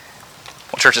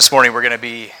Church, this morning we're going to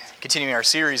be continuing our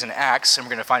series in Acts, and we're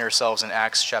going to find ourselves in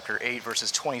Acts chapter 8,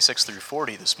 verses 26 through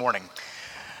 40 this morning.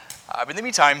 But in the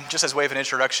meantime, just as a way of an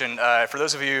introduction, for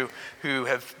those of you who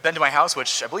have been to my house,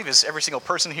 which I believe is every single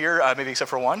person here, maybe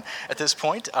except for one at this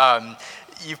point,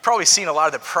 you've probably seen a lot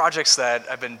of the projects that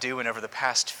I've been doing over the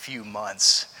past few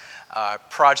months.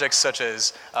 Projects such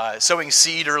as sowing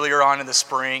seed earlier on in the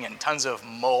spring and tons of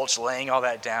mulch, laying all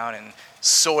that down, and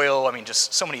soil,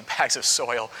 just so many bags of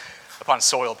soil upon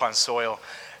soil upon soil.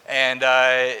 And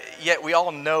yet we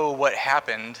all know what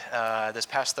happened this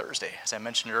past Thursday. As I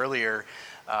mentioned earlier,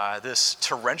 this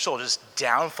torrential just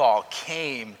downfall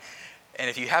came. And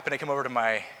if you happen to come over to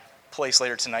my place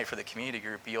later tonight for the community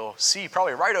group, you'll see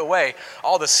probably right away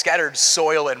all the scattered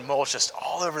soil and mulch just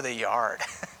all over the yard.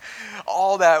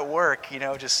 All that work,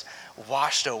 just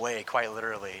washed away quite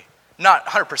literally. Not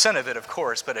 100% of it, of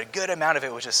course, but a good amount of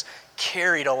it was just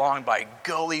carried along by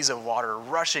gullies of water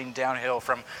rushing downhill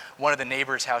from one of the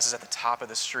neighbors' houses at the top of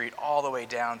the street all the way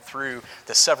down through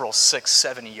the several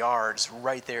 6-7 yards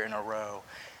right there in a row.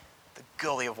 The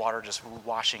gully of water just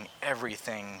washing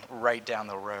everything right down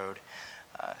the road.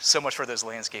 So much for those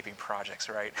landscaping projects,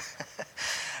 right?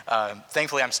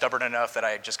 Thankfully, I'm stubborn enough that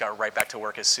I just got right back to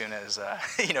work as soon as,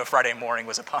 Friday morning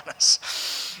was upon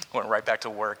us. Went right back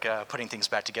to work, putting things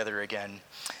back together again.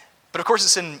 But of course,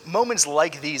 it's in moments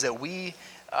like these that we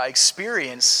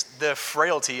experience the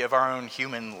frailty of our own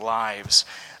human lives.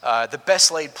 The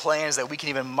best laid plans that we can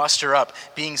even muster up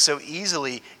being so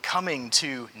easily coming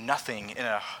to nothing in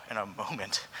a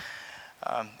moment.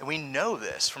 And we know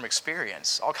this from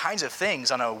experience. All kinds of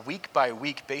things on a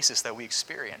week-by-week basis that we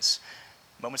experience.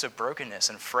 Moments of brokenness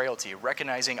and frailty,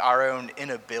 recognizing our own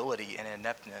inability and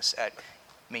ineptness at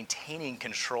maintaining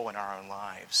control in our own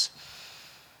lives.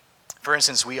 For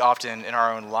instance, we often in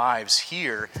our own lives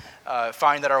here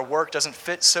find that our work doesn't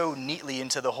fit so neatly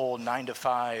into the whole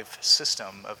 9-to-5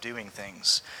 system of doing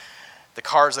things. The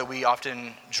cars that we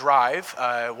often drive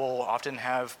will often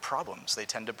have problems. They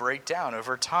tend to break down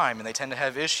over time, and they tend to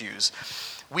have issues.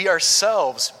 We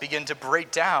ourselves begin to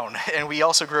break down, and we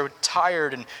also grow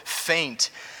tired and faint,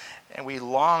 and we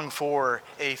long for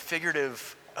a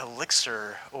figurative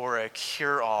elixir or a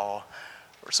cure-all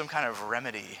or some kind of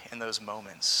remedy in those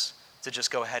moments to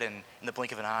just go ahead and, in the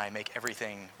blink of an eye, make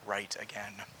everything right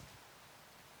again.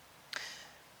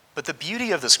 But the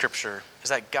beauty of the scripture is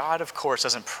that God, of course,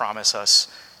 doesn't promise us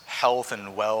health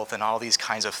and wealth and all these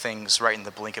kinds of things right in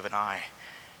the blink of an eye.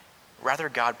 Rather,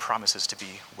 God promises to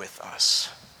be with us.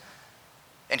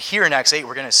 And here in Acts 8,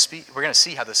 we're going to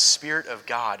see how the Spirit of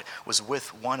God was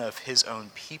with one of his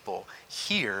own people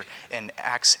here in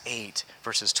Acts 8,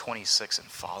 verses 26 and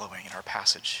following in our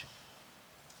passage.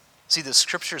 See, the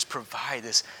scriptures provide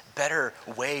this better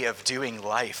way of doing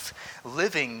life,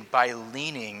 living by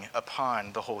leaning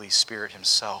upon the Holy Spirit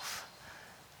himself.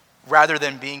 Rather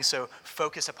than being so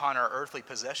focused upon our earthly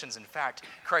possessions, in fact,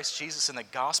 Christ Jesus in the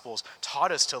Gospels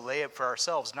taught us to lay up for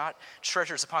ourselves not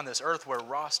treasures upon this earth where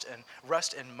rust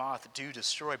and moth do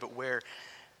destroy, but where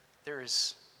there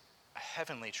is a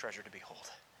heavenly treasure to behold,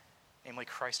 namely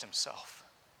Christ himself,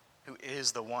 who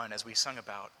is the one, as we sung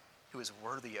about, who is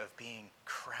worthy of being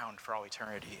crowned for all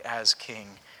eternity as King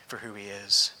for who he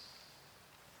is.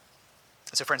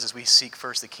 And so, friends, as we seek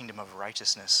first the kingdom of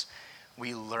righteousness,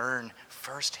 we learn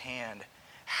firsthand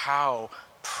how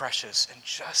precious and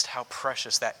just how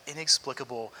precious that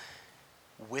inexplicable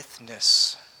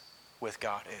withness with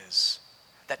God is.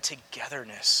 That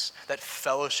togetherness, that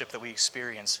fellowship that we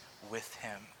experience with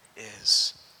him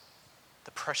is.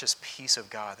 The precious peace of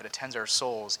God that attends our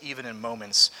souls even in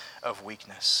moments of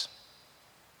weakness.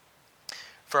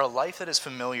 For a life that is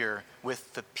familiar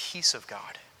with the peace of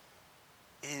God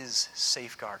is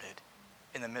safeguarded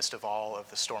in the midst of all of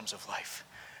the storms of life,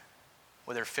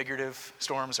 whether figurative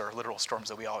storms or literal storms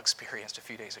that we all experienced a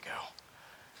few days ago.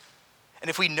 And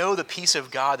if we know the peace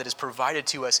of God that is provided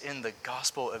to us in the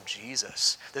gospel of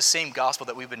Jesus, the same gospel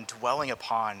that we've been dwelling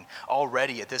upon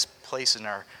already at this place in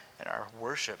our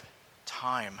worship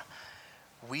time,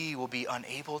 we will be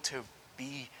unable to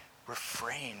be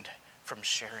refrained from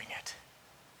sharing it.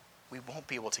 We won't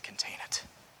be able to contain it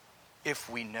if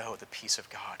we know the peace of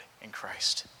God in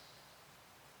Christ.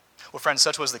 Well, friends,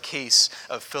 such was the case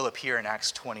of Philip here in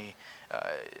Acts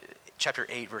chapter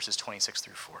 8, verses 26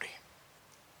 through 40.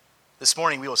 This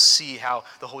morning we will see how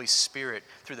the Holy Spirit,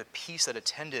 through the peace that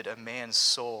attended a man's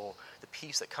soul, the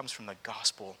peace that comes from the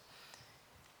gospel,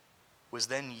 was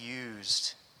then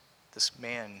used, this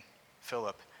man,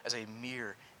 Philip, as a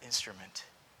mere instrument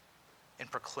in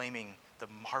proclaiming the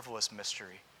marvelous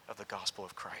mystery of the gospel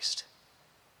of Christ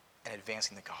and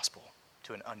advancing the gospel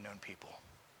to an unknown people.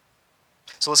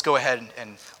 So let's go ahead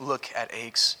and look at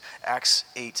Acts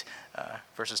 8,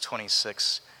 verses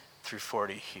 26 through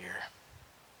 40 here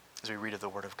as we read of the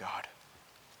Word of God.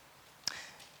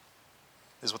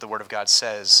 This is what the Word of God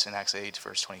says in Acts 8,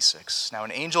 verse 26. Now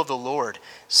an angel of the Lord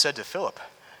said to Philip,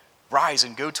 "Rise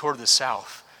and go toward the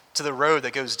south, to the road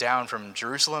that goes down from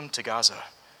Jerusalem to Gaza.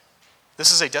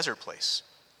 This is a desert place."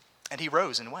 And he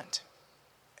rose and went.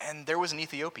 And there was an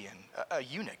Ethiopian, a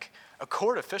eunuch, a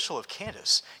court official of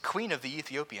Candace, queen of the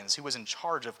Ethiopians, who was in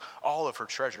charge of all of her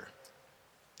treasure.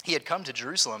 He had come to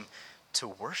Jerusalem to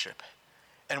worship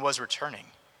and was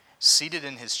returning, seated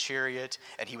in his chariot,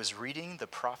 and he was reading the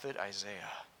prophet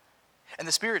Isaiah. And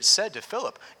the Spirit said to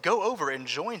Philip, "Go over and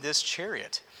join this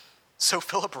chariot." So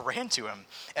Philip ran to him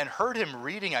and heard him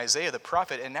reading Isaiah the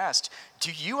prophet and asked,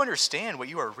 "Do you understand what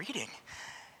you are reading?"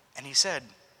 And he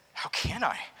said, "How can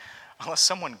I, unless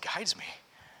someone guides me?"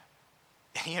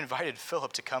 And he invited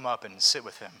Philip to come up and sit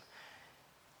with him.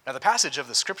 Now the passage of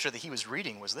the scripture that he was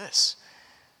reading was this: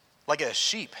 "Like a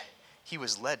sheep, he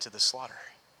was led to the slaughter.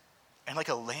 And like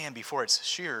a lamb before its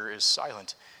shearer is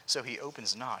silent, so he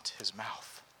opens not his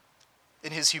mouth.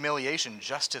 In his humiliation,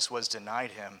 justice was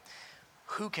denied him.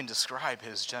 Who can describe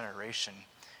his generation?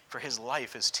 For his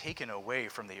life is taken away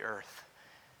from the earth."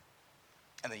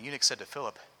 And the eunuch said to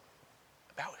Philip,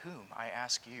 "About whom, I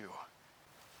ask you,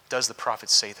 does the prophet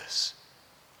say this?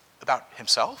 About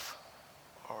himself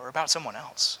or about someone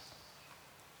else?"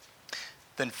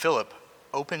 Then Philip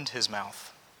opened his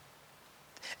mouth,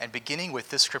 and beginning with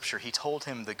this scripture, he told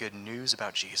him the good news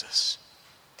about Jesus.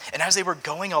 And as they were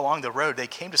going along the road, they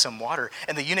came to some water,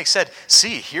 and the eunuch said,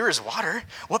 "See, here is water.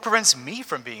 What prevents me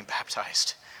from being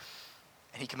baptized?"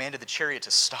 And he commanded the chariot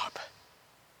to stop.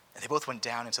 And they both went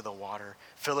down into the water,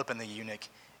 Philip and the eunuch,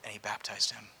 and he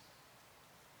baptized him.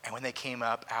 And when they came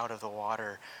up out of the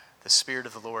water, the Spirit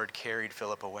of the Lord carried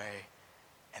Philip away,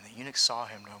 and the eunuch saw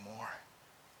him no more.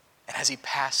 And as he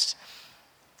passed,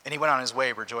 and he went on his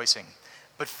way rejoicing.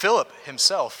 But Philip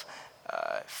himself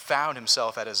found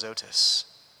himself at Azotus.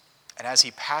 And as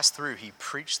he passed through, he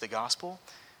preached the gospel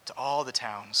to all the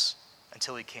towns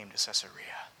until he came to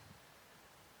Caesarea.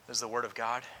 This is the word of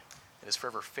God. It is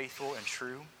forever faithful and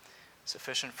true,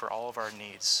 sufficient for all of our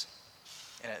needs,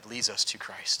 and it leads us to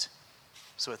Christ.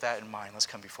 So with that in mind, let's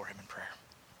come before him in prayer.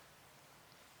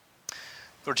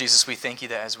 Lord Jesus, we thank you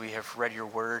that as we have read your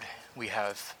word, we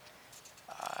have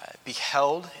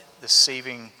beheld the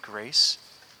saving grace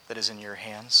that is in your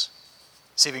hands,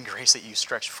 saving grace that you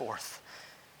stretch forth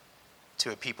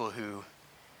to a people who,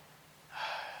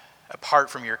 apart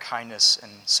from your kindness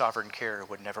and sovereign care,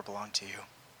 would never belong to you.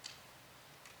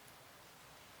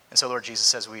 And so, Lord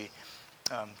Jesus, as we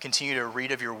continue to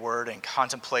read of your word and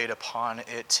contemplate upon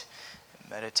it,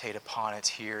 meditate upon it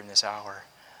here in this hour,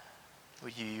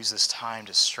 would you use this time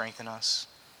to strengthen us,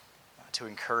 to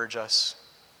encourage us,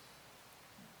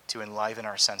 to enliven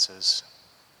our senses,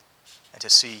 and to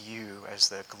see you as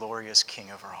the glorious King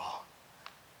over all,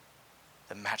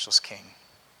 the matchless King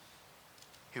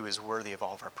who is worthy of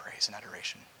all of our praise and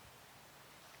adoration.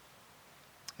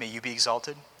 May you be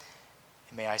exalted,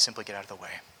 and may I simply get out of the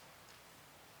way.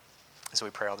 And so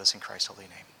we pray all this in Christ's holy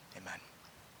name. Amen.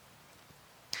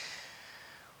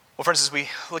 Well, friends, as we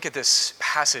look at this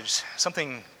passage,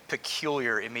 something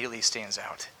peculiar immediately stands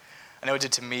out. I know it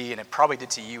did to me, and it probably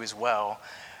did to you as well.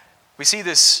 We see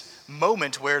this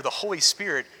moment where the Holy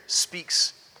Spirit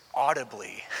speaks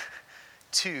audibly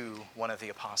to one of the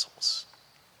apostles,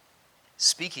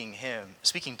 speaking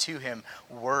to him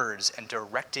words and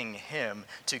directing him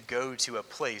to go to a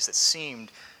place that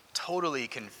seemed totally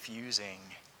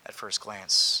confusing at first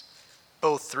glance,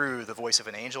 both through the voice of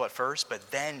an angel at first,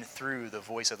 but then through the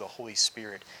voice of the Holy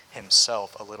Spirit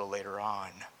himself a little later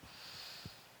on.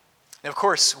 Now, of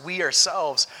course, we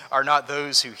ourselves are not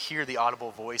those who hear the audible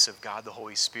voice of God the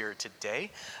Holy Spirit today.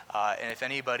 And if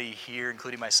anybody here,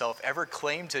 including myself, ever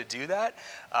claimed to do that,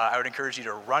 I would encourage you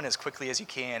to run as quickly as you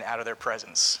can out of their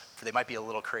presence, for they might be a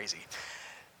little crazy.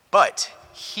 But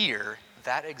here,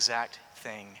 that exact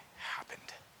thing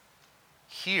happened.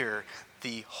 Here,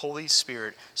 the Holy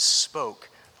Spirit spoke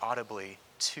audibly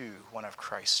to one of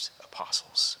Christ's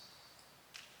apostles.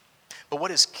 But what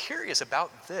is curious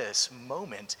about this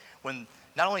moment, when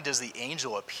not only does the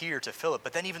angel appear to Philip,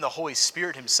 but then even the Holy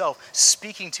Spirit himself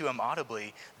speaking to him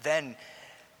audibly, then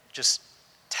just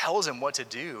tells him what to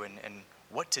do and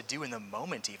what to do in the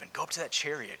moment even. Go up to that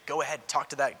chariot. Go ahead, talk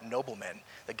to that nobleman,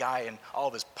 the guy in all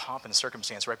of his pomp and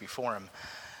circumstance right before him.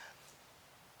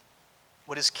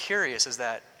 What is curious is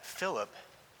that Philip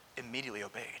immediately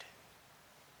obeyed.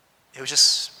 It was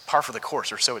just par for the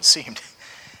course, or so it seemed.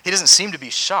 He doesn't seem to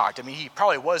be shocked. I mean, he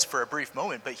probably was for a brief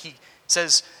moment, but it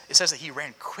says that he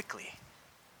ran quickly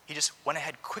he just went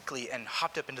ahead quickly and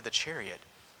hopped up into the chariot.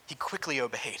 He quickly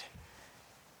obeyed.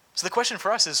 So the question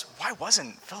for us is, why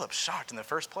wasn't Philip shocked in the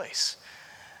first place?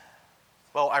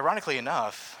 Well, ironically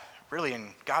enough, really in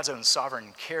God's own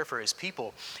sovereign care for his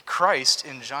people, Christ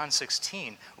in John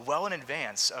 16, well in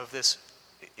advance of this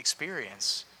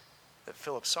experience that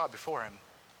Philip saw before him,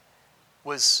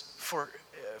 was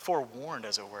forewarned,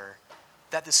 as it were,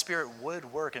 that the Spirit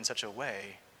would work in such a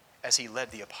way as he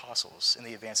led the apostles in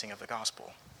the advancing of the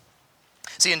gospel.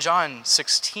 See, in John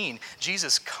 16,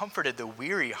 Jesus comforted the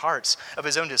weary hearts of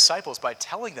his own disciples by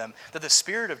telling them that the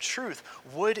Spirit of truth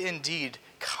would indeed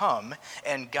come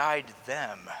and guide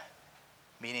them,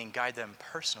 meaning guide them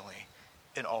personally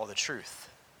in all the truth.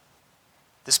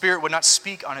 The Spirit would not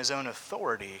speak on his own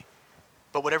authority,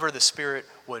 but whatever the Spirit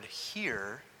would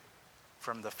hear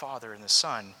from the Father and the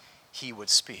Son, he would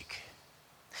speak.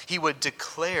 He would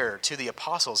declare to the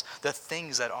apostles the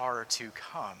things that are to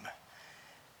come.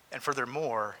 And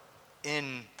furthermore,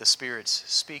 in the Spirit's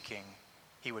speaking,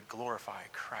 he would glorify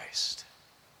Christ.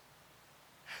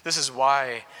 This is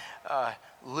why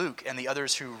Luke and the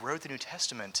others who wrote the New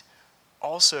Testament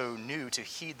also knew to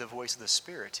heed the voice of the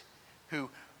Spirit, who,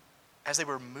 as they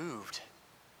were moved,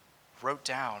 wrote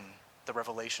down the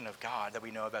revelation of God that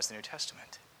we know of as the New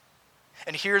Testament.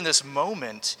 And here in this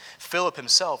moment, Philip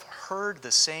himself heard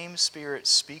the same Spirit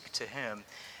speak to him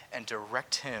and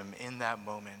direct him in that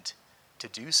moment to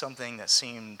do something that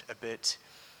seemed a bit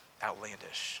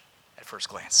outlandish at first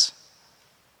glance.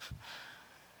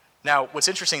 Now, what's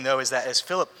interesting, though, is that as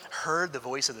Philip heard the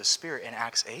voice of the Spirit in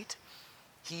Acts 8,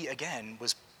 he, again,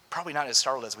 was probably not as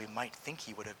startled as we might think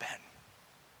he would have been.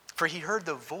 For he heard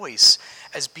the voice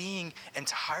as being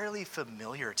entirely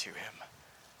familiar to him,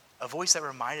 a voice that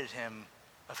reminded him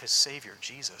of his Savior,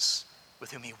 Jesus,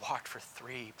 with whom he walked for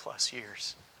 3+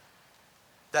 years.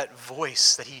 That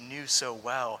voice that he knew so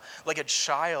well, like a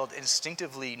child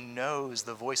instinctively knows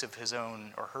the voice of his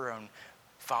own or her own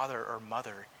father or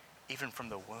mother, even from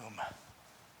the womb.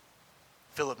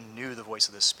 Philip knew the voice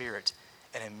of the Spirit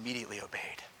and immediately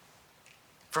obeyed.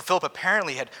 For Philip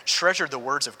apparently had treasured the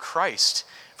words of Christ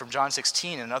from John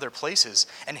 16 and other places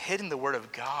and hidden the word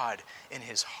of God in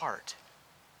his heart.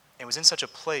 And was in such a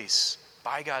place,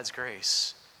 by God's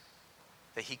grace,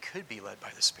 that he could be led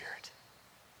by the Spirit.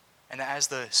 And that as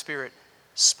the Spirit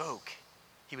spoke,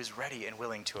 he was ready and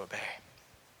willing to obey.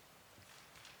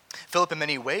 Philip, in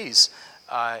many ways,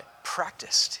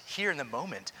 practiced here in the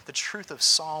moment the truth of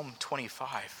Psalm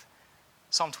 25.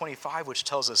 Psalm 25, which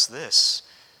tells us this,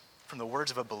 from the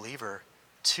words of a believer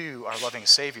to our loving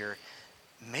Savior,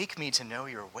 "Make me to know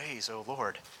your ways, O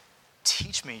Lord.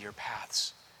 Teach me your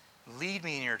paths. Lead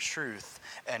me in your truth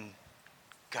and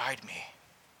guide me.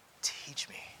 Teach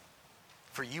me.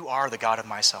 For you are the God of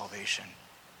my salvation,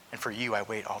 and for you I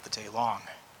wait all the day long."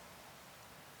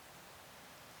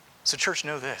 So church,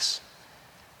 know this.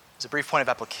 As a brief point of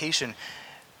application,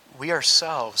 we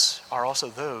ourselves are also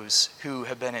those who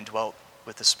have been indwelt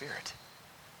with the Spirit.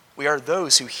 We are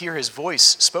those who hear his voice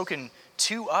spoken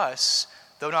to us,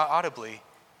 though not audibly,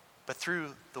 but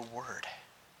through the word,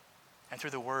 and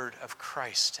through the word of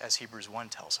Christ, as Hebrews 1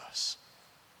 tells us.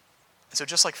 And so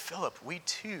just like Philip, we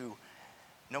too,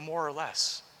 no more or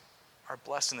less, are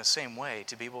blessed in the same way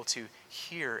to be able to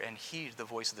hear and heed the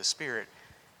voice of the Spirit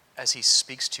as he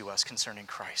speaks to us concerning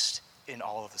Christ in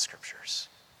all of the Scriptures.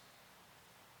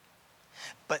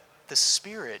 But the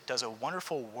Spirit does a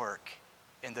wonderful work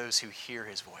in those who hear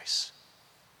his voice.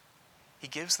 He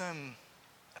gives them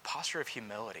a posture of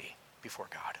humility before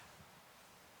God.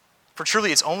 For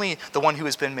truly, it's only the one who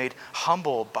has been made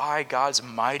humble by God's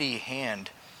mighty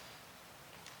hand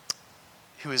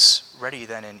who is ready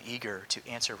then and eager to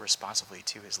answer responsively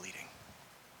to his leading.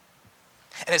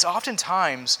 And it's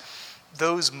oftentimes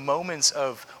those moments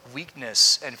of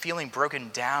weakness and feeling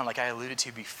broken down, like I alluded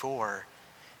to before,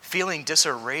 feeling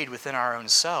disarrayed within our own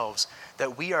selves,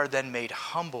 that we are then made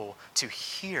humble to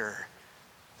hear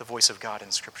the voice of God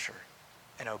in Scripture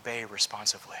and obey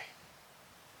responsively.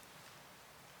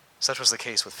 Such was the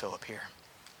case with Philip here.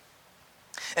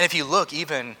 And if you look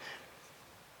even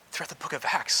throughout the book of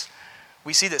Acts,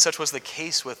 we see that such was the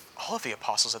case with all of the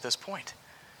apostles at this point.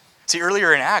 See,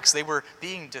 earlier in Acts, they were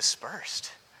being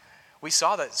dispersed. We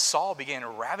saw that Saul began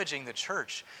ravaging the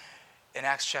church in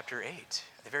Acts chapter 8,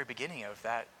 at the very beginning of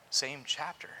that same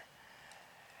chapter.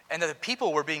 And that the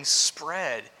people were being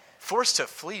spread, forced to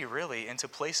flee really, into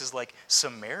places like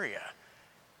Samaria,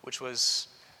 which was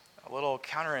a little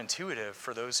counterintuitive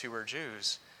for those who were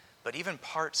Jews, but even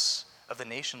parts of the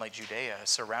nation like Judea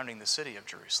surrounding the city of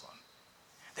Jerusalem.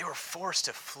 They were forced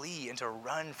to flee and to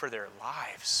run for their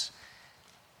lives.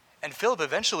 And Philip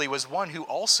eventually was one who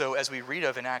also, as we read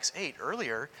of in Acts 8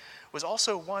 earlier, was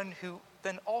also one who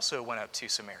then also went up to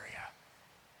Samaria.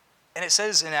 And it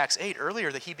says in Acts 8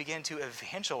 earlier that he began to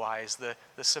evangelize the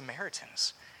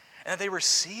Samaritans, and that they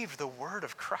received the word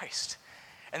of Christ,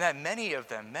 and that many of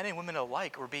them, men and women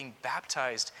alike, were being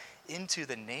baptized into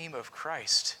the name of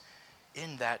Christ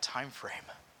in that time frame.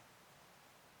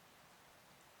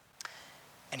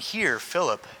 And here,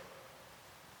 Philip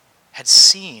had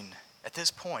seen, at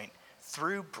this point,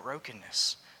 through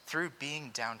brokenness, through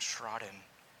being downtrodden,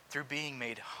 through being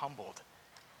made humbled,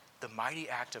 the mighty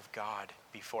act of God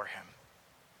before him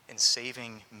in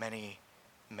saving many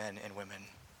men and women,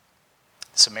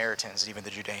 the Samaritans and even the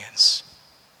Judeans.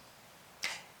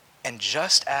 And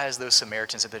just as those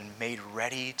Samaritans have been made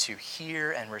ready to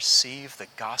hear and receive the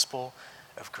gospel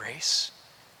of grace,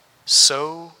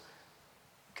 so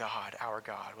God, our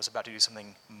God, was about to do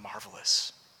something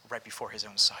marvelous right before his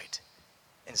own sight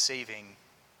in saving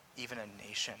even a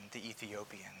nation, the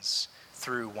Ethiopians,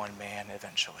 through one man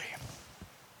eventually.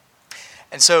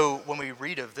 And so when we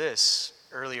read of this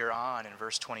earlier on in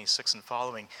verse 26 and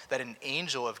following, that an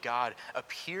angel of God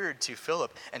appeared to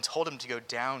Philip and told him to go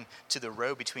down to the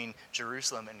road between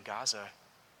Jerusalem and Gaza,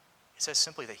 it says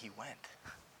simply that he went.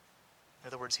 In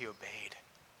other words, he obeyed.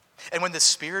 And when the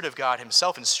Spirit of God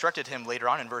himself instructed him later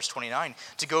on in verse 29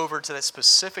 to go over to that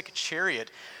specific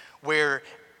chariot where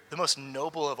the most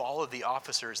noble of all of the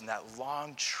officers in that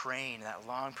long train, that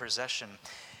long procession,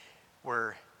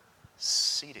 were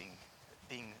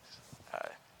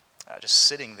just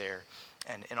sitting there,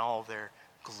 and in all of their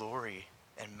glory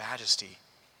and majesty,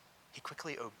 he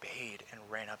quickly obeyed and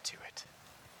ran up to it.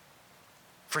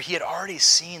 For he had already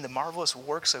seen the marvelous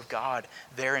works of God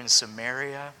there in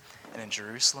Samaria and in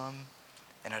Jerusalem,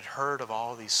 and had heard of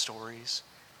all these stories,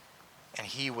 and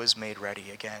he was made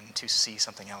ready again to see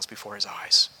something else before his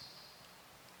eyes.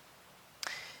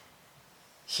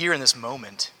 Here in this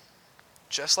moment,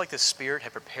 just like the Spirit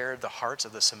had prepared the hearts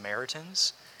of the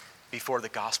Samaritans before the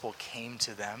gospel came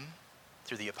to them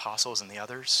through the apostles and the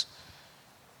others,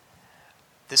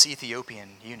 this Ethiopian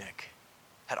eunuch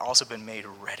had also been made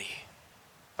ready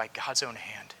by God's own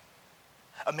hand.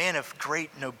 A man of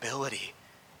great nobility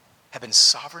had been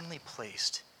sovereignly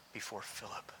placed before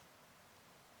Philip.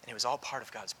 And it was all part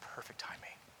of God's perfect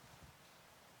timing.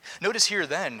 Notice here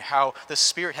then how the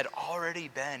Spirit had already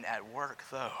been at work,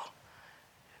 though.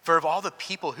 For of all the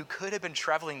people who could have been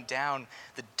traveling down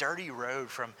the dirty road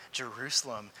from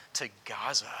Jerusalem to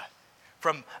Gaza,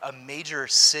 from a major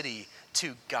city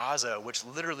to Gaza, which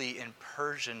literally in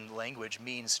Persian language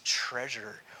means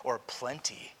treasure or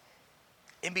plenty,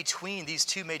 in between these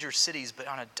two major cities, but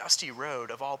on a dusty road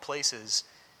of all places,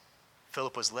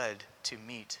 Philip was led to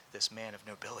meet this man of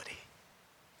nobility.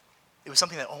 It was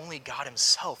something that only God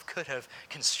himself could have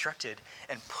constructed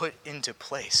and put into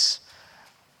place.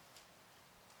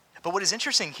 But what is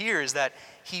interesting here is that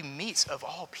he meets, of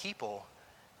all people,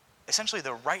 essentially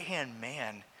the right-hand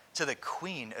man to the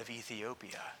queen of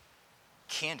Ethiopia,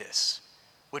 Candace,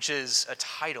 which is a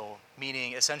title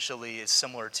meaning essentially is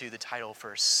similar to the title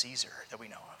for Caesar that we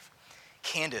know of.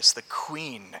 Candace, the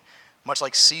queen, much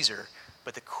like Caesar,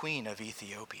 but the queen of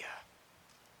Ethiopia.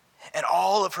 And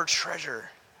all of her treasure,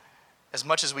 as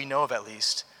much as we know of at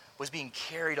least, was being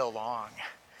carried along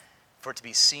for it to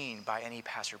be seen by any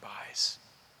passerbys.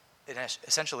 And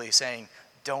essentially saying,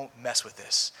 don't mess with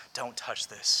this, don't touch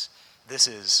this. This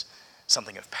is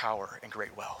something of power and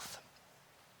great wealth.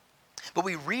 But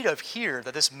we read of here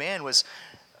that this man was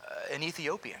an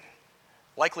Ethiopian,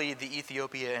 likely the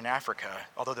Ethiopia in Africa,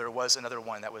 although there was another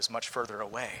one that was much further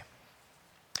away.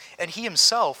 And he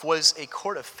himself was a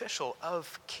court official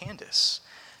of Candace.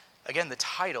 Again, the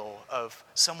title of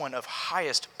someone of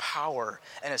highest power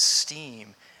and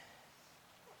esteem,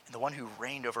 and the one who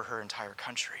reigned over her entire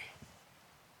country.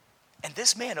 And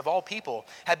this man, of all people,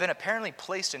 had been apparently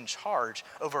placed in charge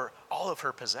over all of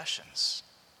her possessions.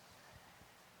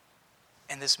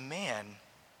 And this man,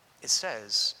 it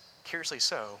says, curiously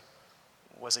so,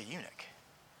 was a eunuch.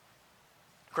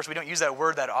 Of course, we don't use that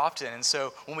word that often, and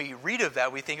so when we read of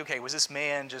that, we think, okay, was this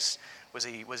man was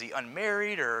he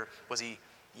unmarried, or was he,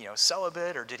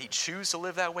 celibate, or did he choose to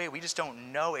live that way? We just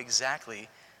don't know exactly,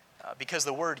 because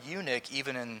the word eunuch,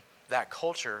 even in that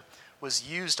culture, was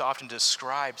used to often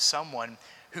describe someone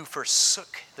who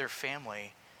forsook their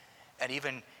family and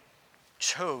even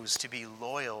chose to be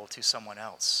loyal to someone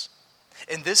else.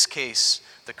 In this case,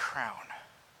 the crown,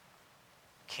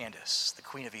 Candace, the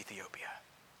queen of Ethiopia.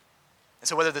 And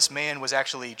so whether this man was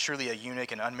actually truly a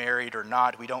eunuch and unmarried or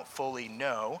not, we don't fully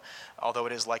know, although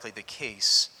it is likely the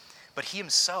case. But he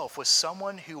himself was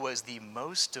someone who was the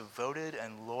most devoted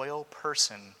and loyal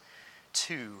person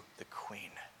to the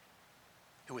queen,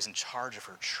 who was in charge of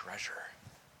her treasure,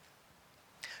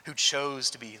 who chose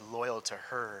to be loyal to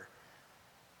her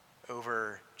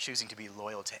over choosing to be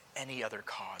loyal to any other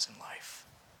cause in life.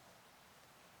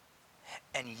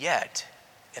 And yet,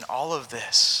 in all of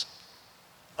this,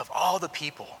 of all the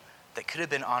people that could have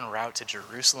been en route to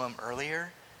Jerusalem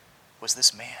earlier, was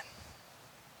this man.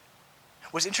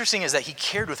 What's interesting is that he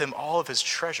carried with him all of his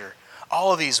treasure,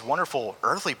 all of these wonderful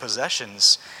earthly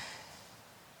possessions,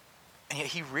 and yet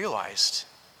he realized,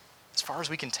 as far as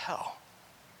we can tell,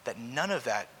 that none of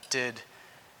that did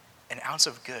an ounce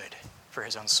of good for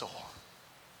his own soul.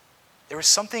 There was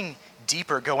something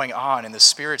deeper going on in the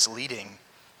Spirit's leading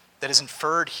that is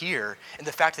inferred here in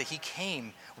the fact that he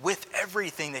came with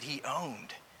everything that he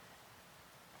owned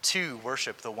to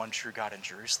worship the one true God in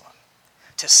Jerusalem,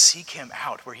 to seek him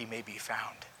out where he may be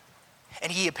found.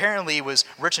 And he apparently was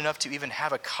rich enough to even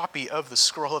have a copy of the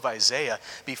scroll of Isaiah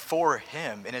before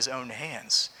him in his own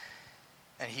hands.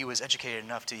 And he was educated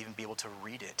enough to even be able to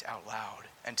read it out loud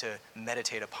and to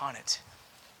meditate upon it.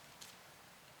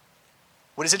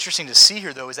 What is interesting to see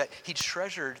here, though, is that he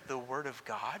treasured the word of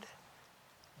God,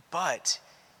 but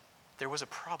there was a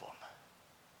problem.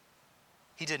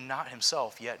 He did not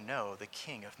himself yet know the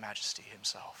King of Majesty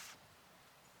himself.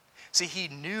 See, he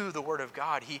knew the word of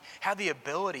God. He had the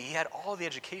ability. He had all the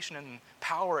education and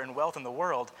power and wealth in the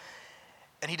world.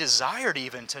 And he desired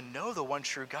even to know the one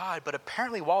true God. But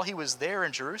apparently while he was there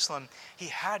in Jerusalem, he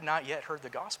had not yet heard the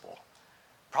gospel.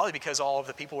 Probably because all of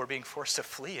the people were being forced to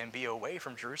flee and be away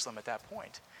from Jerusalem at that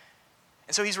point.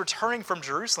 And so he's returning from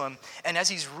Jerusalem. And as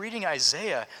he's reading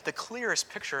Isaiah, the clearest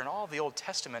picture in all of the Old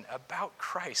Testament about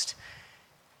Christ,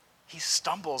 he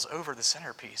stumbles over the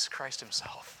centerpiece, Christ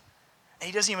himself. And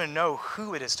he doesn't even know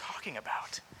who it is talking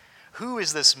about. Who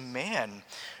is this man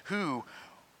who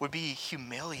would be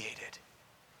humiliated,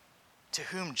 to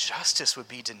whom justice would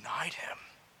be denied him?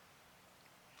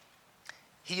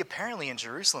 He apparently in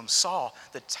Jerusalem saw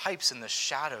the types and the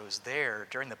shadows there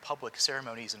during the public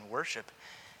ceremonies and worship,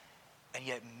 and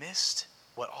yet missed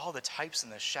what all the types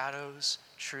and the shadows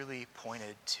truly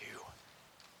pointed to: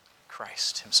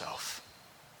 Christ himself.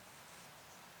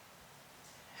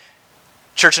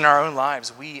 Church, in our own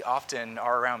lives, we often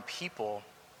are around people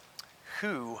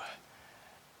who,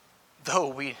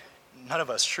 though none of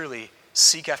us truly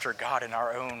seek after God in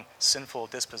our own sinful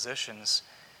dispositions,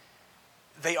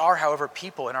 they are, however,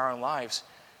 people in our own lives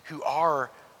who are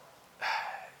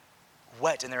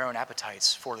wet in their own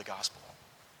appetites for the gospel.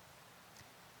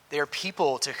 They are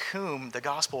people to whom the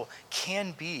gospel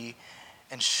can be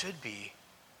and should be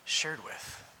shared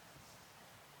with.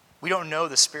 We don't know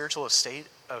the spiritual estate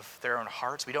of their own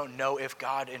hearts. We don't know if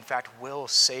God, in fact, will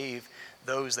save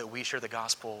those that we share the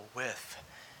gospel with.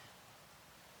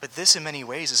 But this, in many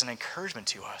ways, is an encouragement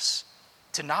to us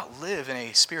to not live in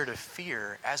a spirit of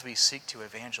fear as we seek to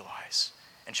evangelize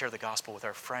and share the gospel with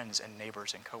our friends and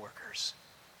neighbors and coworkers.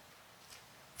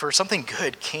 For something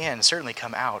good can certainly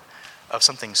come out of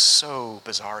something so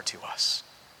bizarre to us.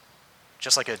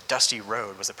 Just like a dusty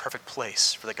road was the perfect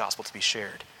place for the gospel to be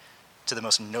shared to the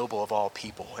most noble of all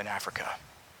people in Africa.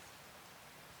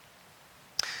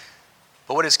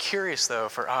 But what is curious, though,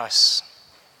 for us,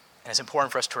 and it's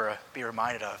important for us to be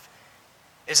reminded of,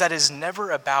 is that it is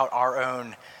never about our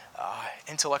own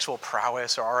intellectual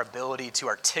prowess or our ability to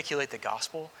articulate the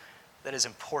gospel that is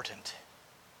important.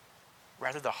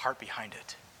 Rather, the heart behind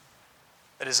it.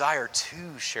 A desire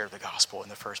to share the gospel in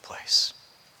the first place.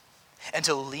 And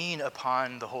to lean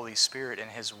upon the Holy Spirit and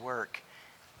his work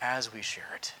as we share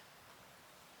it.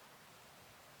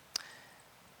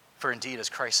 For indeed, as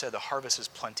Christ said, the harvest is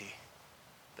plenty,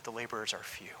 but the laborers are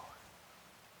few.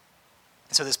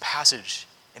 And so this passage,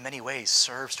 in many ways,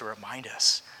 serves to remind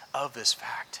us of this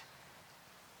fact,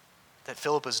 that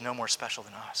Philip is no more special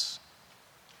than us.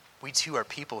 We too are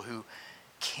people who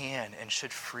can and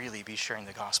should freely be sharing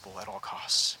the gospel at all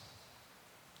costs.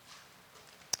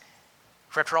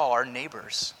 For after all, our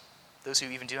neighbors, those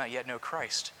who even do not yet know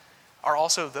Christ, are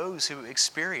also those who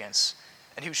experience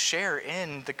and who share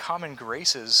in the common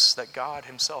graces that God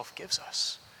himself gives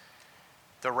us.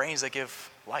 The rains that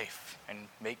give life and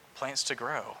make plants to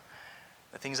grow,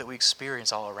 the things that we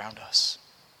experience all around us.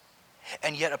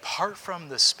 And yet, apart from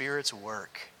the Spirit's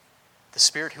work, the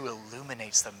Spirit who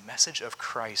illuminates the message of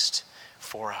Christ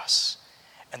for us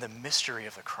and the mystery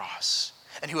of the cross,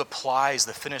 and who applies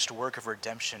the finished work of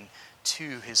redemption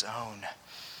to his own,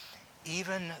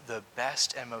 even the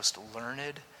best and most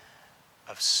learned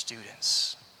of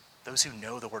students, those who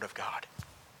know the Word of God,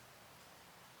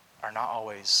 are not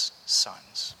always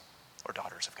sons or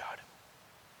daughters of God.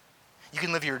 You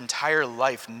can live your entire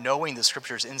life knowing the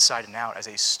Scriptures inside and out as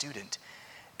a student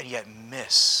and yet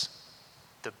miss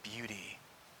the beauty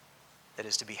that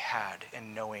is to be had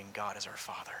in knowing God as our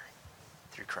Father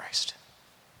through Christ.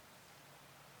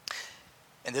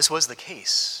 And this was the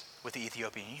case with the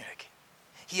Ethiopian eunuch.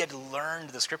 He had learned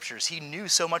the scriptures. He knew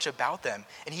so much about them,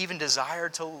 and he even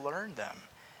desired to learn them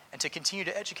and to continue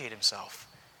to educate himself.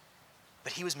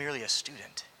 But he was merely a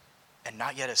student and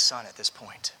not yet a son at this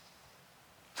point.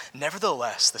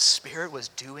 Nevertheless, the Spirit was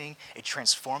doing a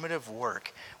transformative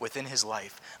work within his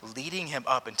life, leading him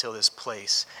up until this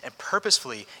place and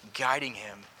purposefully guiding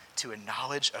him to a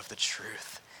knowledge of the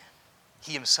truth.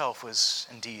 He himself was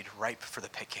indeed ripe for the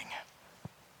picking.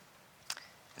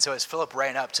 And so as Philip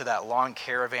ran up to that long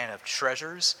caravan of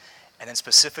treasures, and then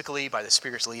specifically by the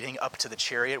Spirit's leading up to the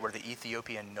chariot where the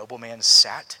Ethiopian nobleman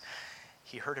sat,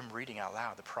 he heard him reading out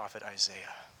loud the prophet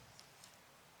Isaiah.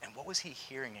 And what was he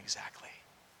hearing exactly?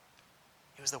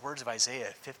 It was the words of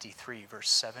Isaiah 53, verse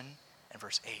 7 and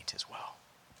verse 8 as well,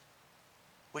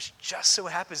 which just so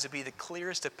happens to be the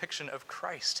clearest depiction of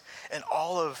Christ in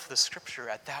all of the scripture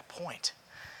at that point.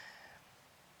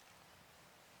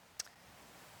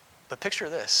 But picture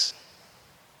this.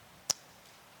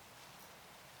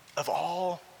 Of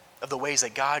all of the ways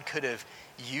that God could have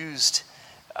used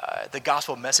the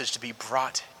gospel message to be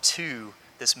brought to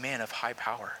this man of high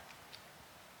power,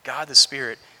 God the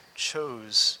Spirit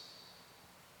chose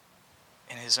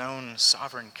in his own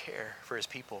sovereign care for his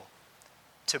people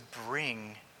to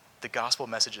bring the gospel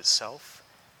message itself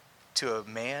to a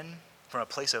man from a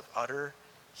place of utter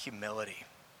humility.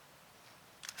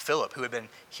 Philip, who had been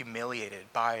humiliated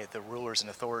by the rulers and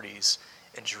authorities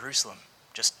in Jerusalem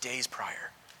just days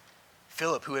prior.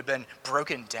 Philip, who had been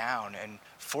broken down and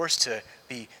forced to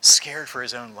be scared for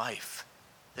his own life.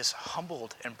 This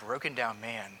humbled and broken down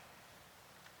man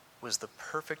was the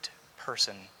perfect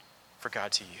person for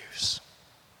God to use.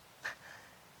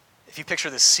 If you picture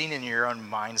this scene in your own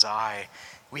mind's eye,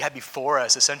 we had before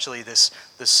us essentially this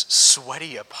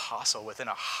sweaty apostle within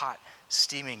a hot,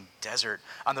 steaming desert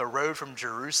on the road from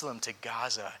Jerusalem to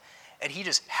Gaza. And he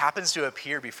just happens to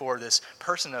appear before this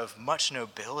person of much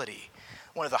nobility,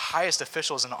 one of the highest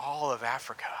officials in all of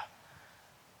Africa,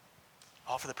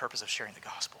 all for the purpose of sharing the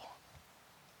gospel.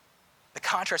 The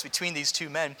contrast between these two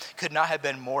men could not have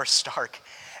been more stark.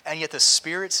 And yet the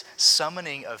Spirit's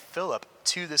summoning of Philip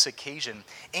to this occasion,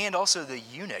 and also the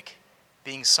eunuch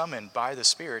being summoned by the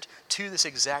Spirit to this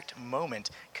exact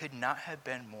moment, could not have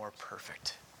been more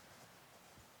perfect.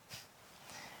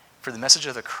 For the message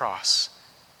of the cross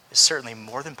is certainly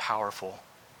more than powerful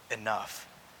enough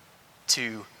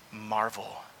to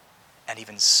marvel and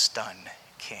even stun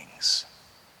kings.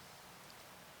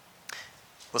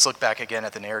 Let's look back again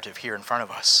at the narrative here in front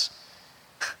of us.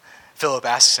 Philip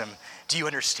asks him, "Do you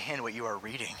understand what you are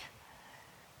reading?"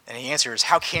 And he answers,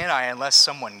 "How can I unless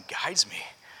someone guides me?"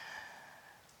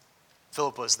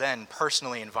 Philip was then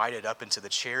personally invited up into the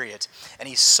chariot, and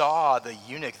he saw the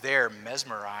eunuch there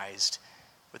mesmerized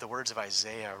with the words of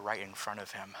Isaiah right in front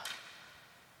of him.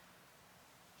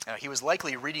 Now, he was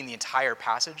likely reading the entire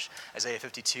passage, Isaiah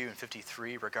 52 and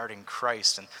 53, regarding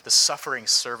Christ and the suffering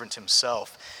servant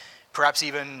himself. Perhaps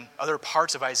even other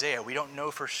parts of Isaiah. We don't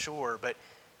know for sure, but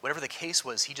whatever the case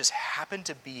was, he just happened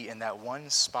to be in that one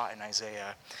spot in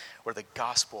Isaiah where the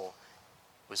gospel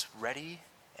was ready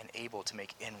and able to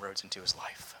make inroads into his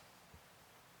life,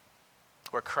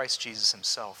 where Christ Jesus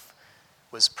himself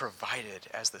was provided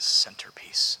as the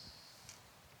centerpiece.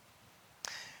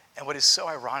 And what is so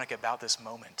ironic about this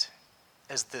moment,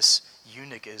 as this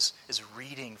eunuch is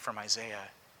reading from Isaiah,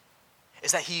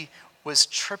 is that he was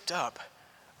tripped up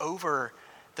over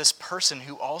this person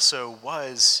who also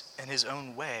was, in his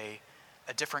own way,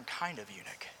 a different kind of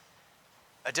eunuch,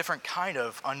 a different kind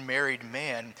of unmarried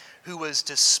man who was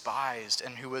despised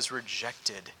and who was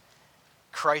rejected.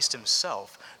 Christ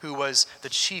himself, who was the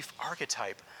chief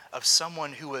archetype of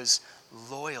someone who was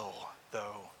loyal,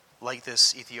 though, like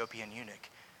this Ethiopian eunuch,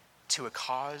 to a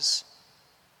cause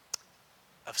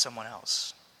of someone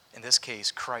else. In this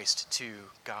case, Christ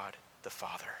to God the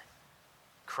Father.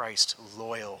 Christ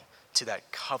loyal to that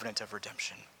covenant of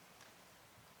redemption.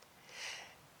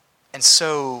 And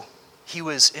so he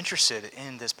was interested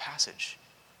in this passage.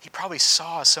 He probably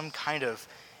saw some kind of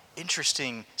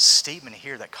interesting statement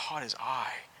here that caught his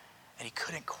eye, and he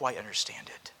couldn't quite understand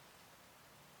it.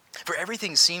 For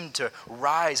everything seemed to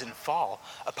rise and fall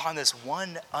upon this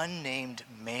one unnamed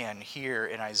man here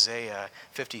in Isaiah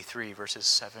 53, verses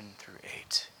 7 through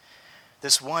 8.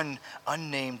 This one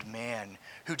unnamed man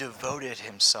who devoted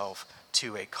himself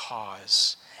to a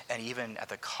cause, and even at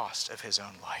the cost of his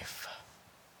own life.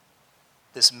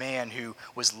 This man who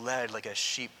was led like a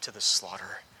sheep to the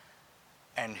slaughter,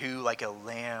 and who, like a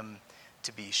lamb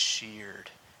to be sheared,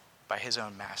 by his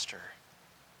own master,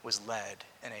 was led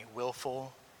in a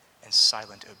willful and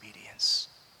silent obedience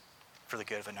for the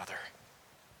good of another,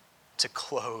 to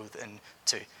clothe and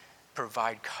to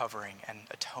provide covering and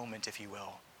atonement, if you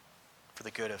will, for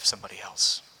the good of somebody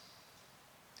else.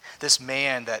 This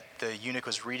man that the eunuch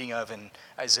was reading of in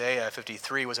Isaiah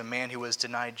 53 was a man who was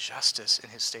denied justice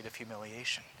in his state of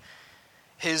humiliation.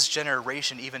 His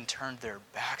generation even turned their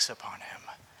backs upon him,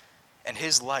 and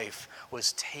his life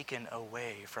was taken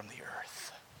away from the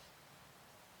earth.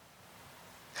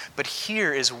 But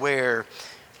here is where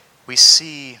we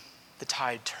see the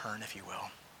tide turn, if you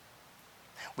will.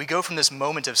 We go from this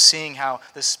moment of seeing how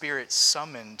the Spirit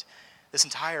summoned this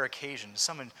entire occasion,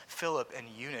 summoned Philip and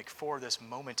eunuch for this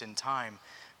moment in time.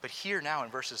 But here now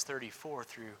in verses 34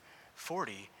 through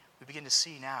 40, we begin to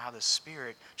see now how the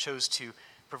Spirit chose to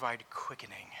provide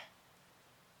quickening,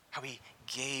 how he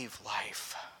gave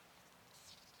life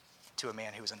to a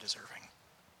man who was undeserving.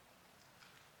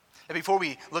 Now, before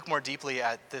we look more deeply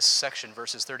at this section,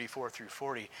 verses 34 through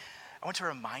 40, I want to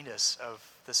remind us of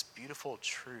this beautiful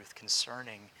truth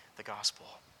concerning the gospel,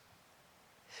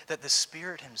 that the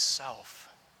Spirit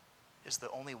himself is the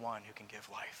only one who can give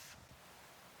life.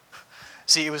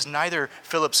 See, it was neither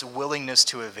Philip's willingness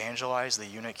to evangelize the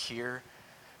eunuch here,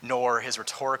 nor his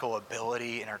rhetorical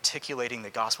ability in articulating the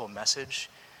gospel message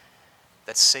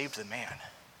that saved the man.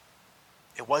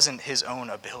 It wasn't his own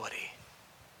ability.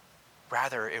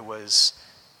 Rather, it was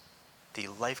the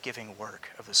life-giving work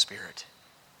of the Spirit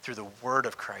through the word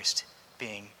of Christ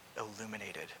being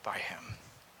illuminated by him.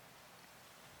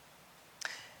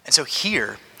 And so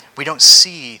here, we don't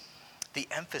see the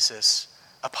emphasis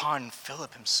upon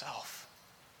Philip himself.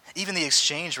 Even the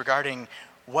exchange regarding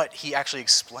what he actually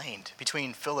explained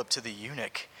between Philip to the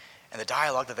eunuch and the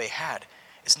dialogue that they had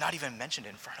is not even mentioned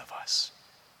in front of us.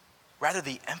 Rather,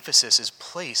 the emphasis is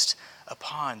placed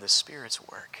upon the Spirit's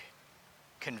work,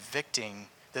 convicting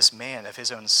this man of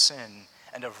his own sin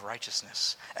and of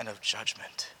righteousness and of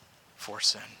judgment for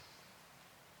sin,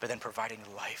 but then providing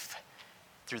life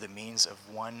through the means of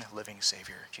one living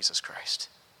Savior, Jesus Christ.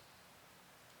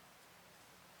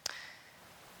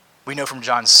 We know from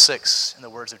John 6, in the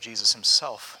words of Jesus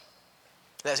himself,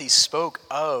 that as he spoke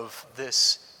of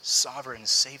this sovereign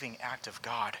saving act of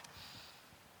God,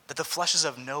 that the flesh is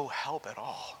of no help at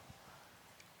all,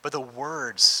 but the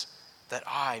words that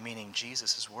I, meaning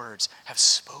Jesus' words, have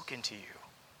spoken to you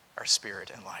are spirit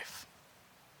and life.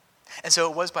 And so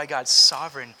it was by God's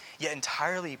sovereign, yet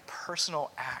entirely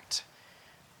personal act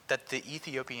that the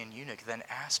Ethiopian eunuch then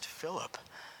asked Philip,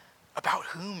 about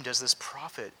whom does this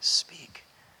prophet speak?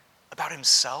 About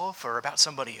himself or about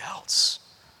somebody else?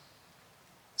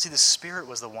 See, the Spirit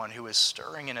was the one who was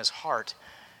stirring in his heart,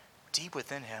 deep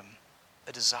within him,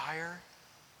 a desire,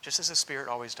 just as the Spirit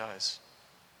always does,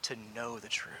 to know the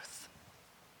truth.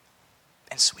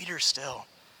 And sweeter still,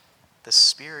 the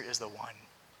Spirit is the one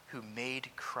who made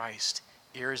Christ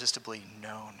irresistibly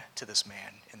known to this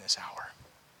man in this hour.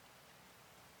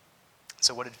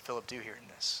 So what did Philip do here in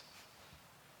this?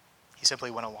 He simply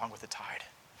went along with the tide.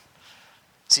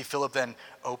 See, Philip then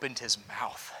opened his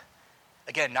mouth.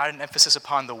 Again, not an emphasis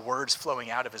upon the words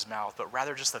flowing out of his mouth, but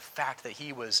rather just the fact that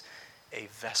he was a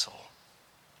vessel,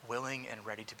 willing and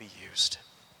ready to be used.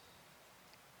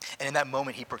 And in that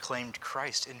moment, he proclaimed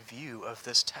Christ in view of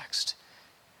this text.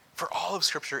 For all of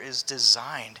Scripture is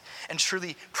designed and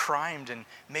truly primed and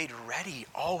made ready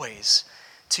always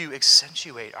to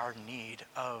accentuate our need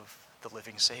of the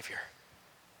living Savior.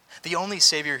 The only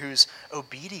Savior whose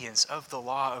obedience of the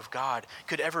law of God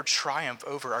could ever triumph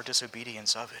over our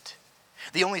disobedience of it.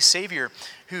 The only Savior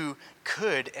who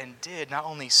could and did not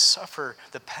only suffer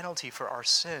the penalty for our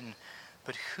sin,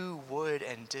 but who would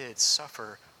and did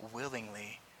suffer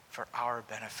willingly for our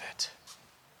benefit.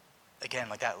 Again,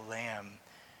 like that lamb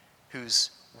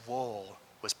whose wool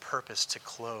was purposed to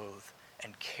clothe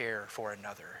and care for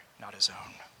another, not his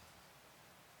own.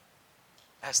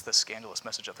 That's the scandalous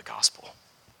message of the gospel.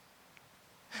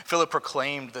 Philip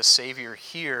proclaimed the Savior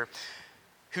here,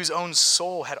 whose own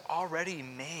soul had already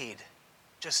made,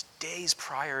 just days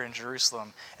prior in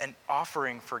Jerusalem, an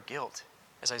offering for guilt,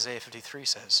 as Isaiah 53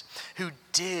 says, who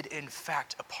did, in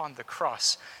fact, upon the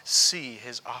cross, see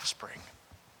his offspring,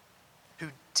 who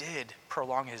did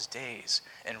prolong his days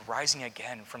and rising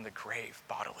again from the grave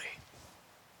bodily,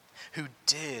 who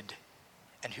did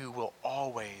and who will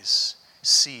always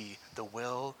see the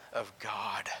will of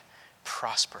God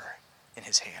prosper in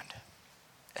his hand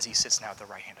as he sits now at the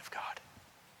right hand of God.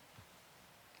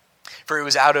 For it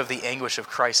was out of the anguish of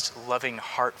Christ's loving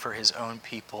heart for his own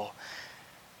people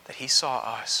that he saw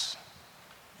us,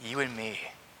 you and me,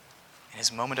 in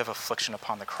his moment of affliction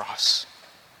upon the cross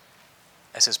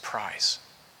as his prize,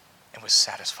 and was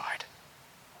satisfied.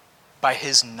 By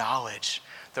his knowledge,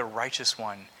 the righteous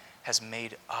one has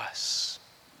made us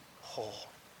whole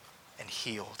and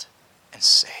healed and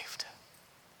saved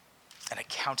and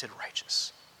accounted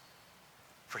righteous,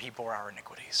 for he bore our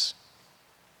iniquities.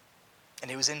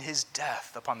 And it was in his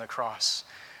death upon the cross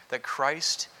that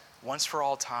Christ, once for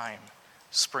all time,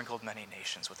 sprinkled many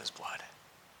nations with his blood.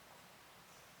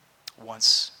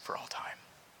 Once for all time.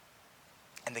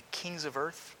 And the kings of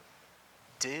earth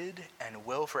did and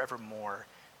will forevermore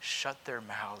shut their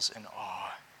mouths in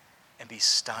awe and be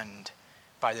stunned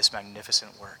by this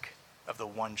magnificent work of the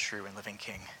one true and living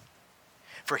King.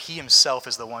 For he himself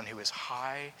is the one who is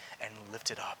high and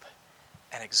lifted up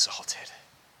and exalted.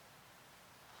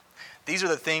 These are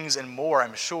the things and more,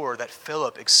 I'm sure, that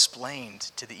Philip explained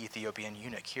to the Ethiopian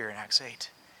eunuch here in Acts 8.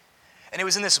 And it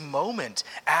was in this moment,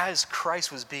 as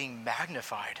Christ was being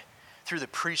magnified through the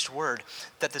preached word,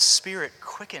 that the Spirit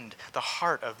quickened the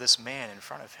heart of this man in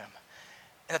front of him.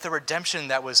 And that the redemption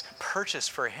that was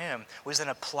purchased for him was then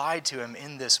applied to him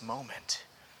in this moment.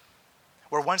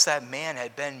 Where once that man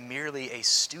had been merely a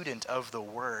student of the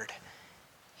word,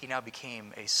 he now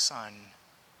became a son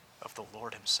of the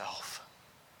Lord himself.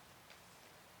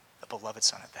 A beloved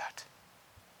son at that.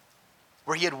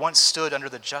 Where he had once stood under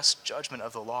the just judgment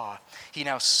of the law, he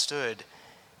now stood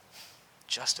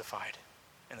justified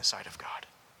in the sight of God.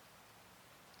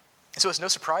 And so it's no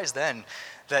surprise then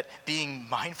that being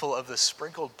mindful of the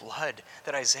sprinkled blood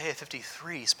that Isaiah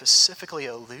 53 specifically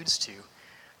alludes to,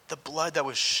 the blood that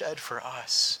was shed for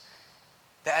us,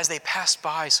 that as they passed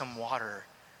by some water,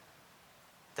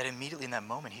 that immediately in that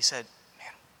moment he said,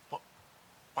 man,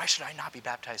 why should I not be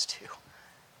baptized too?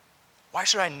 Why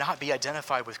should I not be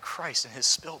identified with Christ and his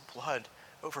spilled blood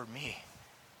over me?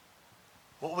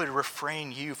 What would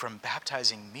refrain you from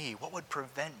baptizing me? What would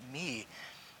prevent me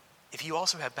if you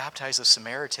also have baptized the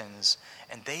Samaritans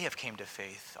and they have came to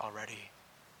faith already?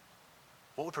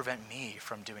 What would prevent me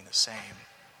from doing the same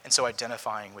and so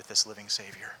identifying with this living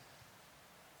Savior?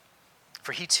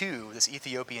 For he too, this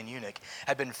Ethiopian eunuch,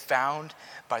 had been found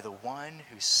by the one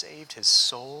who saved his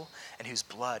soul and whose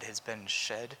blood has been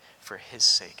shed for his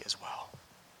sake as well.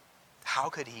 How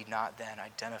could he not then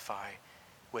identify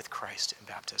with Christ in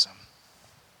baptism?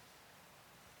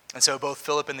 And so both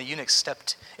Philip and the eunuch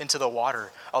stepped into the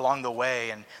water along the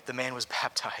way, and the man was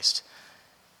baptized.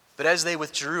 But as they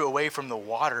withdrew away from the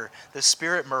water, the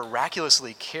Spirit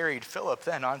miraculously carried Philip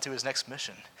then onto his next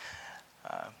mission.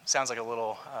 Sounds like a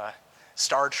little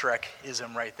Star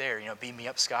Trek-ism right there, beam me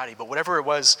up, Scotty. But whatever it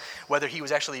was, whether he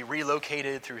was actually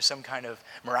relocated through some kind of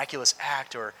miraculous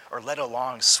act or led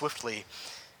along swiftly,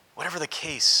 whatever the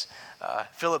case,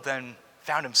 Philip then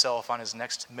found himself on his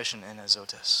next mission in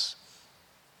Azotus.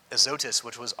 Azotus,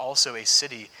 which was also a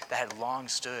city that had long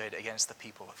stood against the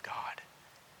people of God.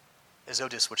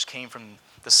 Azotus, which came from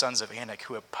the sons of Anak,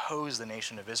 who opposed the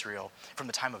nation of Israel from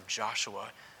the time of Joshua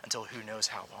until who knows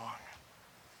how long.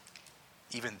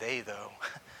 Even they, though,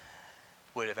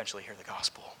 would eventually hear the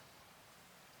gospel.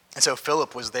 And so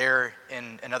Philip was there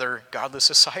in another godless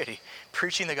society,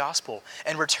 preaching the gospel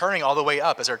and returning all the way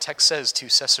up, as our text says, to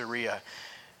Caesarea,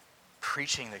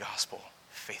 preaching the gospel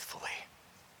faithfully.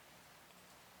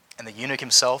 And the eunuch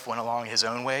himself went along his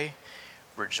own way,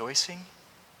 rejoicing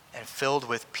and filled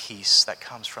with peace that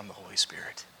comes from the Holy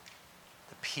Spirit.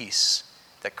 The peace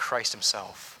that Christ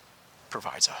himself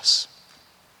provides us.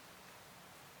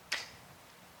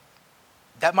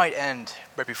 That might end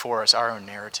right before us, our own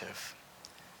narrative.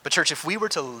 But church, if we were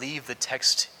to leave the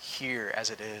text here as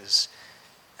it is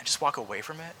and just walk away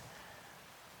from it,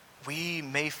 we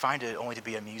may find it only to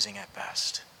be amusing at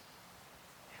best.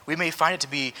 We may find it to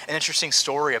be an interesting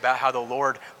story about how the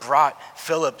Lord brought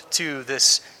Philip to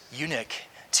this eunuch,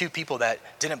 two people that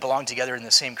didn't belong together in the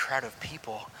same crowd of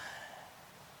people,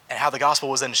 and how the gospel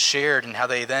was then shared and how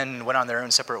they then went on their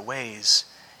own separate ways.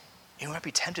 You might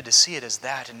be tempted to see it as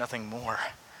that and nothing more.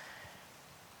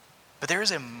 But there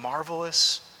is a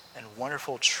marvelous and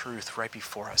wonderful truth right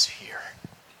before us here,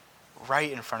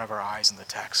 right in front of our eyes in the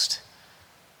text.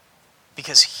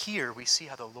 Because here we see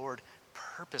how the Lord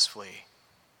purposefully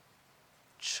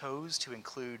chose to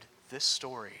include this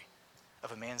story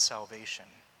of a man's salvation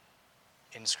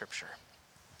in Scripture,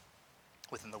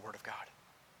 within the Word of God.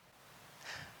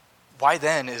 Why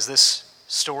then is this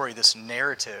story, this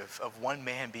narrative of one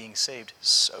man being saved,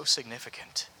 so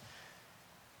significant?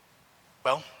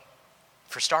 Well,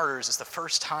 for starters, it's the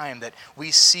first time that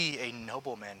we see a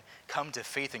nobleman come to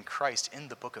faith in Christ in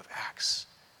the book of Acts.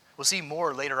 We'll see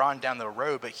more later on down the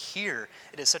road, but here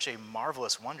it is such a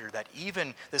marvelous wonder that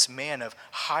even this man of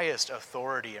highest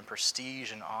authority and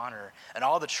prestige and honor and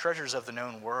all the treasures of the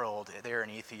known world, there in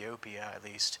Ethiopia at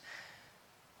least,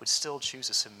 would still choose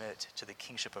to submit to the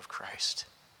kingship of Christ.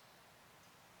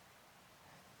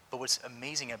 But what's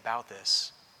amazing about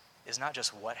this is not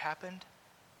just what happened,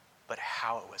 but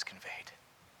how it was conveyed.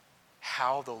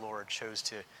 How the Lord chose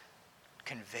to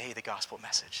convey the gospel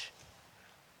message.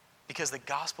 Because the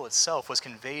gospel itself was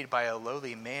conveyed by a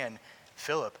lowly man,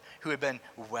 Philip, who had been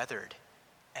weathered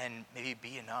and maybe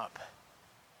beaten up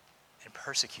and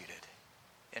persecuted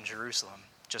in Jerusalem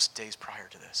just days prior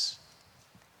to this.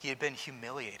 He had been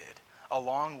humiliated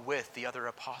along with the other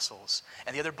apostles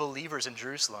and the other believers in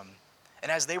Jerusalem.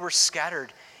 And as they were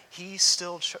scattered, he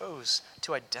still chose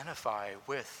to identify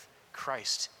with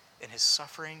Christ in his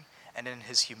suffering and in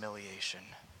his humiliation.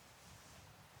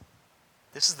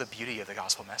 This is the beauty of the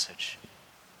gospel message,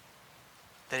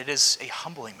 that it is a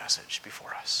humbling message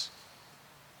before us.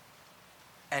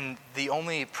 And the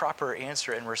only proper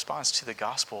answer in response to the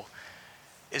gospel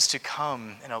is to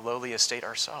come in a lowly estate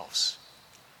ourselves,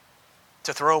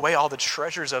 to throw away all the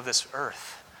treasures of this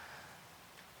earth,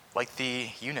 like the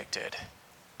eunuch did,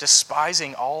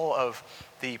 despising all of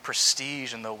the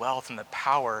prestige and the wealth and the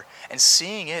power and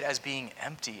seeing it as being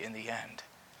empty in the end,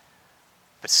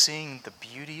 but seeing the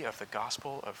beauty of the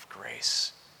gospel of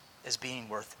grace as being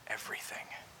worth everything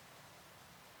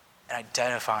and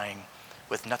identifying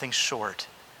with nothing short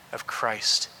of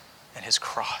Christ and his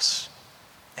cross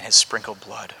and his sprinkled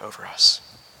blood over us.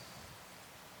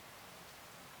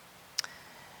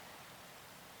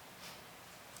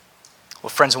 Well,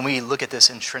 friends, when we look at this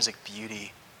intrinsic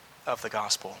beauty of the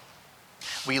gospel,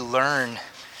 we learn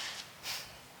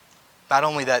not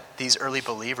only that these early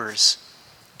believers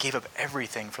gave up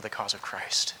everything for the cause of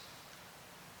Christ,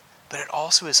 but it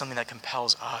also is something that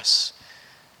compels us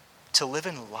to live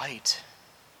in light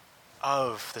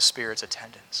of the Spirit's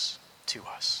attendance to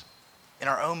us. In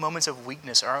our own moments of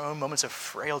weakness, our own moments of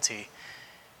frailty,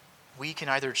 we can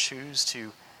either choose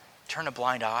to turn a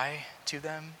blind eye to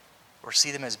them or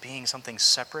see them as being something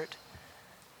separate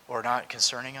or not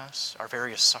concerning us, our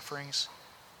various sufferings,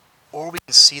 or we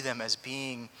can see them as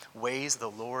being ways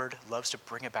the Lord loves to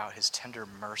bring about his tender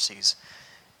mercies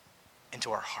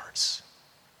into our hearts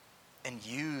and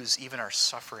use even our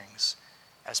sufferings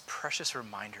as precious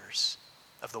reminders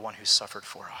of the one who suffered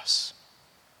for us.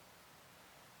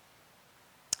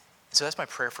 And so that's my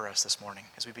prayer for us this morning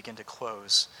as we begin to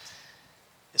close,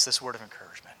 is this word of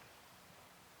encouragement.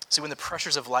 See, when the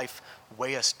pressures of life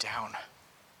weigh us down,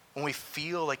 when we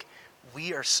feel like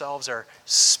we ourselves are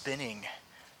spinning,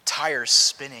 tires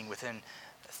spinning within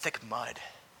thick mud,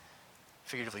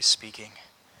 figuratively speaking,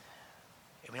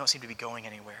 and we don't seem to be going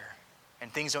anywhere,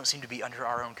 and things don't seem to be under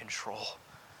our own control,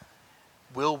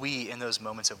 will we, in those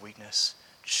moments of weakness,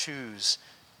 choose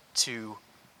to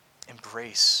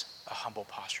embrace a humble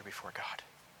posture before God?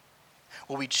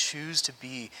 Will we choose to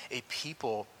be a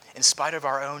people, in spite of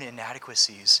our own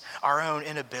inadequacies, our own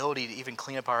inability to even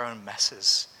clean up our own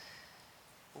messes?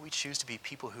 Will we choose to be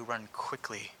people who run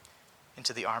quickly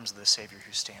into the arms of the Savior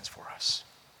who stands for us?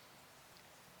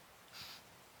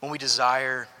 When we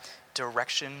desire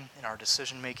direction in our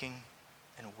decision-making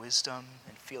and wisdom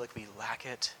and feel like we lack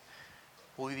it,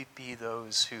 will we be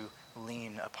those who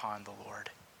lean upon the Lord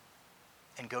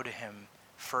and go to him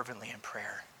fervently in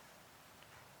prayer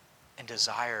and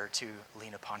desire to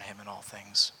lean upon him in all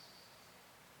things?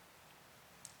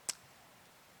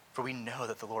 For we know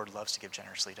that the Lord loves to give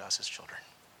generously to us, his children.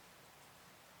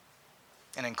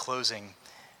 And in closing,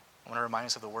 I want to remind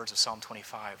us of the words of Psalm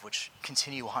 25, which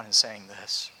continue on in saying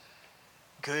this: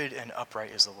 good and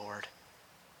upright is the Lord.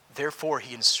 Therefore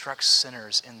he instructs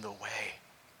sinners in the way.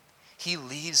 He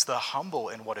leads the humble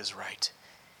in what is right,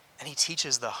 and he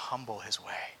teaches the humble his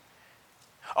way.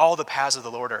 All the paths of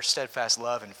the Lord are steadfast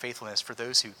love and faithfulness for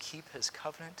those who keep his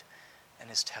covenant and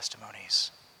his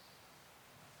testimonies.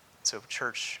 So,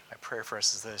 church, my prayer for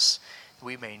us is this: that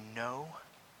we may know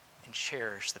and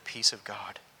cherish the peace of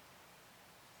God,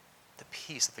 the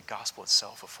peace that the gospel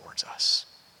itself affords us,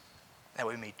 that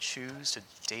we may choose to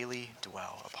daily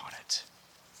dwell upon it.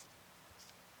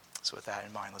 So with that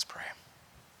in mind, let's pray.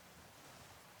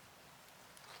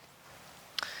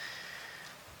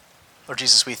 Lord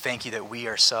Jesus, we thank you that we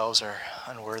ourselves are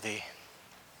unworthy,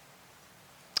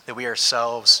 that we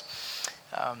ourselves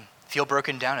feel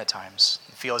broken down at times,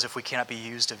 and feel as if we cannot be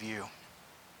used of you.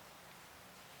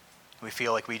 We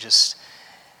feel like we just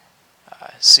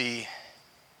see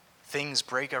things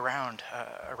break around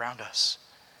us.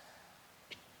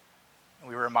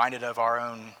 We were reminded of our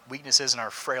own weaknesses and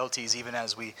our frailties, even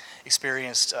as we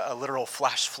experienced a literal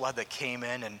flash flood that came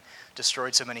in and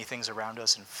destroyed so many things around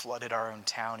us and flooded our own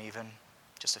town even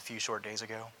just a few short days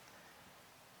ago.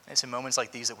 And it's in moments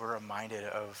like these that we're reminded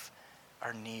of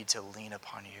our need to lean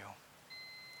upon you,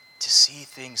 to see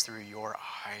things through your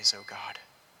eyes, O God.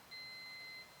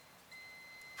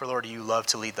 For Lord, you love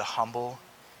to lead the humble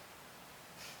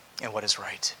in what is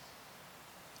right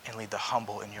and lead the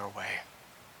humble in your way.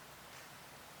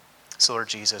 So Lord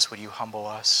Jesus, would you humble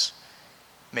us,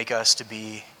 make us to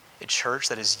be a church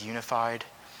that is unified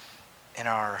in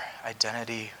our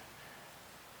identity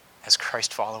as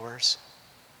Christ followers,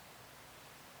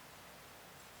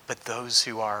 but those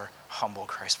who are humble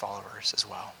Christ followers as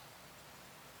well,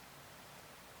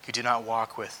 who do not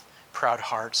walk with proud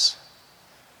hearts,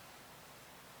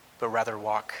 but rather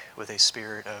walk with a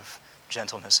spirit of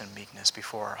gentleness and meekness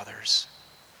before others.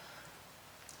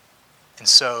 And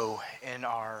so in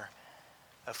our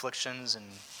afflictions and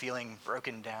feeling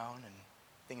broken down and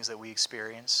things that we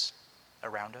experience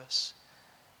around us,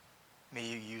 may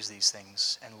you use these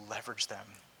things and leverage them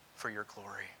for your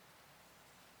glory,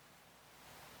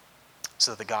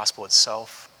 so that the gospel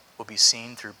itself will be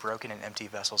seen through broken and empty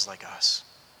vessels like us,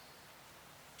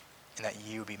 and that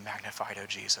you be magnified, O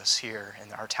Jesus, here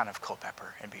in our town of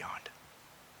Culpeper and beyond.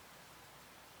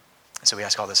 And so we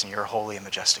ask all this in your holy and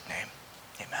majestic name.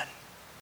 Amen.